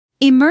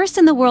Immerse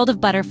in the world of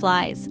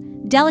butterflies.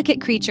 Delicate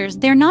creatures,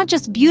 they're not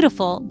just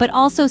beautiful, but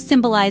also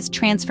symbolize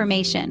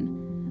transformation.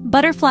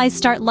 Butterflies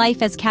start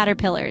life as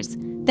caterpillars,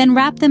 then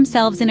wrap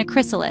themselves in a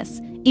chrysalis,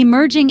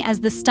 emerging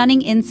as the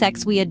stunning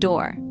insects we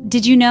adore.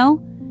 Did you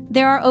know?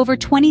 There are over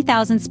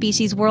 20,000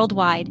 species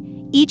worldwide,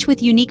 each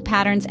with unique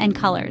patterns and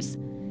colors.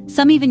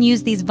 Some even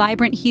use these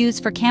vibrant hues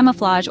for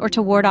camouflage or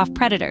to ward off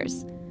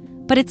predators.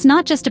 But it's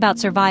not just about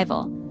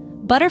survival.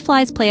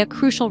 Butterflies play a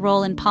crucial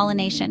role in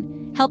pollination,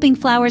 helping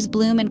flowers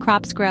bloom and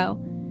crops grow.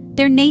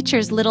 They're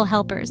nature's little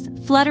helpers,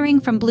 fluttering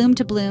from bloom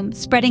to bloom,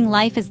 spreading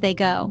life as they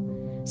go.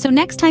 So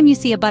next time you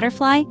see a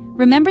butterfly,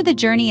 remember the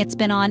journey it's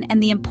been on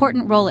and the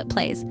important role it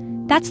plays.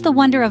 That's the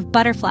wonder of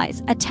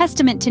butterflies, a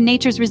testament to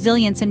nature's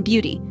resilience and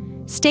beauty.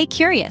 Stay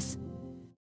curious.